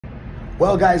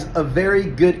Well, guys, a very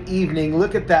good evening.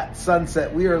 Look at that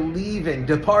sunset. We are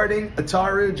departing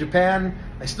Otaru, Japan.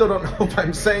 I still don't know if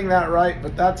I'm saying that right,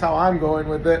 but that's how I'm going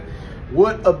with it.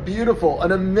 What a beautiful,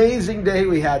 an amazing day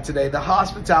we had today. The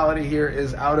hospitality here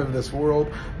is out of this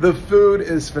world. The food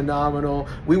is phenomenal.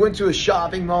 We went to a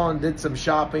shopping mall and did some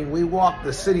shopping. We walked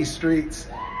the city streets.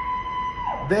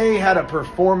 They had a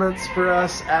performance for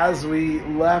us as we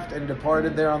left and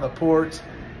departed there on the port.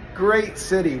 Great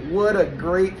city. What a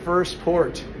great first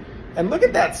port. And look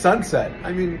at that sunset.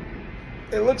 I mean,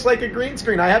 it looks like a green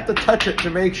screen. I have to touch it to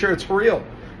make sure it's real.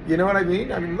 You know what I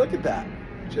mean? I mean, look at that.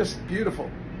 Just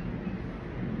beautiful.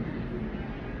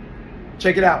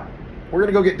 Check it out. We're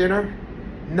going to go get dinner.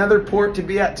 Another port to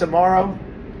be at tomorrow.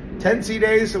 10 sea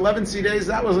days, 11 sea days,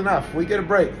 that was enough. We get a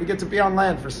break. We get to be on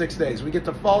land for 6 days. We get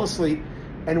to fall asleep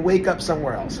and wake up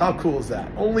somewhere else. How cool is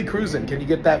that? Only cruising can you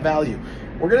get that value.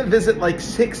 We're gonna visit like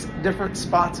 6 different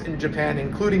spots in Japan,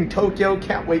 including Tokyo.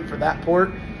 Can't wait for that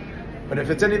port. But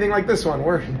if it's anything like this one,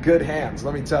 we're in good hands,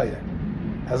 let me tell you.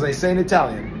 As they say in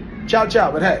Italian, ciao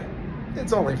ciao, but hey,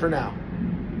 it's only for now.